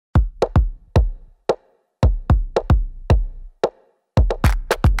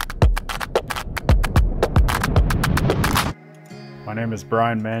My name is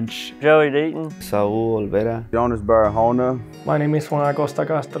Brian Mensch. Joey Deaton. Saúl Olvera. Jonas Barahona. My name is Juan Acosta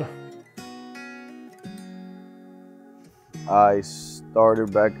Castro. I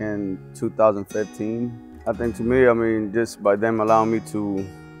started back in 2015. I think to me, just by them allowing me to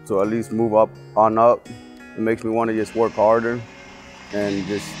at least move up, it makes me want to just work harder and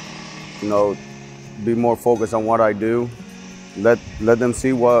just, be more focused on what I do. Let them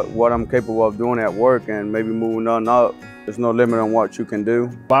see what I'm capable of doing at work and maybe moving on up. There's no limit on what you can do.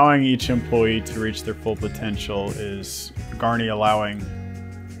 Allowing each employee to reach their full potential is Garney allowing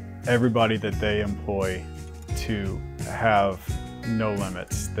everybody that they employ to have no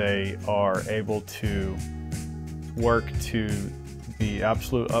limits. They are able to work to the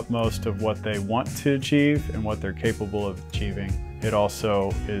absolute utmost of what they want to achieve and what they're capable of achieving. It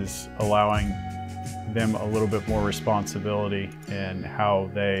also is allowing them a little bit more responsibility in how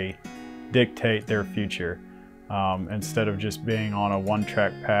they dictate their future. Instead of just being on a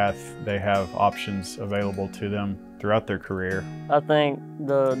one-track path, they have options available to them throughout their career. I think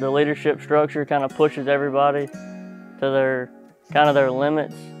the leadership structure kind of pushes everybody to their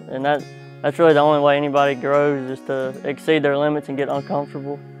limits, and that's really the only way anybody grows, is to exceed their limits and get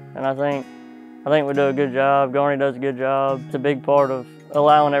uncomfortable. And I think we do a good job. Garney does a good job. It's a big part of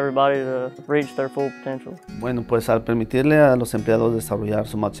allowing everybody to reach their full potential. Bueno, pues al permitirle a los empleados desarrollar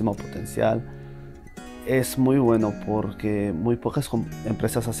su máximo potencial, es muy bueno porque muy pocas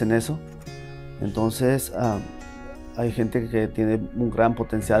empresas hacen eso. Entonces hay gente que tiene un gran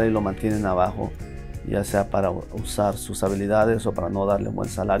potencial y lo mantienen abajo, ya sea para usar sus habilidades o para no darle un buen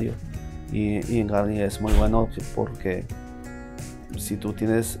salario. Y en Garney es muy bueno porque si tú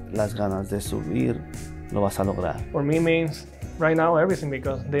tienes las ganas de subir, lo vas a lograr. For me means right now everything,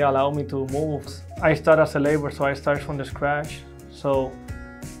 because they allow me to move. I start as a laborer, so I start from the scratch. So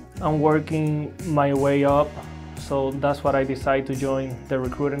I'm working my way up. So that's what I decided to join the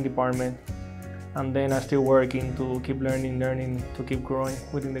recruiting department. And then I'm still working to keep learning, to keep growing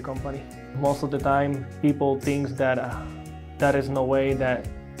within the company. Most of the time, people think that that is no way that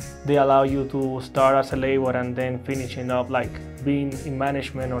they allow you to start as a laborer and then finishing up like being in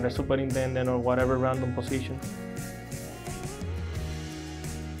management or a superintendent or whatever random position.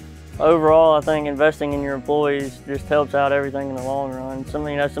 Overall, I think investing in your employees just helps out everything in the long run.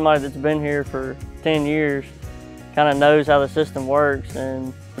 Somebody that's been here for 10 years kind of knows how the system works,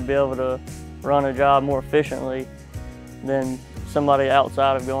 and to be able to run a job more efficiently than somebody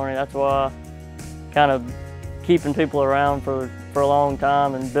outside of Garney. That's why kind of keeping people around for a long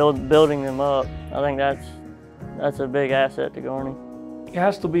time and building them up, I think that's a big asset to Garney. It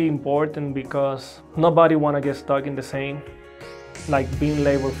has to be important because nobody want to get stuck in the same, like being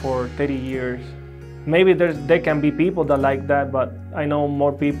labor for 30 years. Maybe there can be people that like that, but I know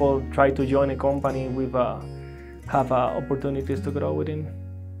more people try to join a company with have opportunities to grow within.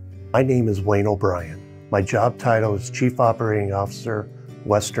 My name is Wayne O'Brien. My job title is Chief Operating Officer,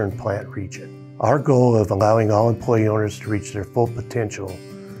 Western Plant Region. Our goal of allowing all employee owners to reach their full potential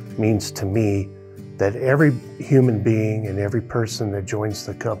means to me that every human being and every person that joins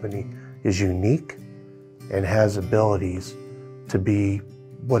the company is unique and has abilities to be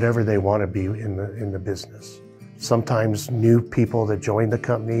whatever they want to be in the business. Sometimes new people that join the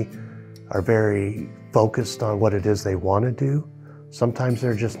company are very focused on what it is they want to do. Sometimes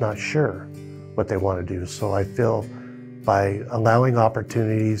they're just not sure what they want to do. So I feel by allowing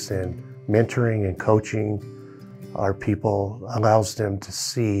opportunities and mentoring and coaching our people allows them to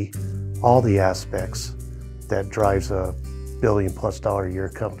see all the aspects that drives a $1 billion+ a year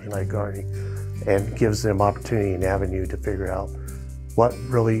company like Garney, and gives them opportunity and avenue to figure out what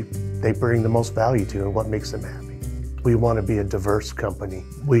really they bring the most value to and what makes them happy. We want to be a diverse company.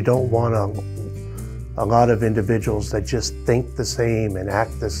 We don't want a lot of individuals that just think the same and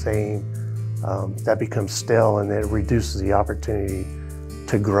act the same. That becomes stale, and it reduces the opportunity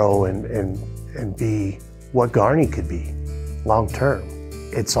to grow and be what Garney could be long term.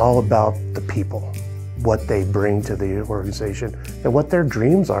 It's all about the people, what they bring to the organization and what their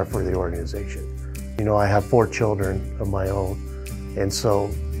dreams are for the organization. I have 4 children of my own, and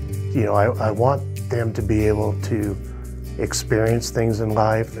so I want them to be able to experience things in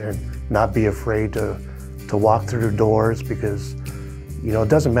life and not be afraid to walk through the doors, because it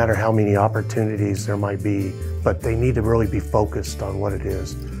doesn't matter how many opportunities there might be, but they need to really be focused on what it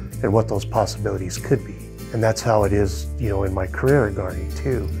is and what those possibilities could be. And that's how it is, in my career at Garney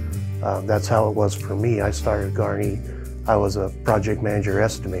too. That's how it was for me. I started Garney, I was a project manager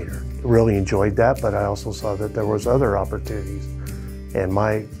estimator. Really enjoyed that, but I also saw that there was other opportunities. And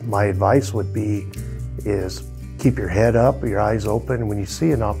my advice would be is keep your head up, your eyes open. When you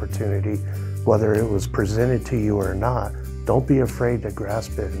see an opportunity, whether it was presented to you or not, Don't be afraid to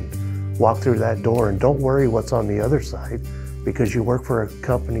grasp it and walk through that door, and don't worry what's on the other side, because you work for a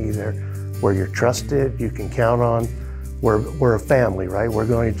company there where you're trusted, you can count on. We're a family, right? We're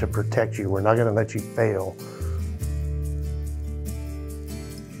going to protect you. We're not going to let you fail.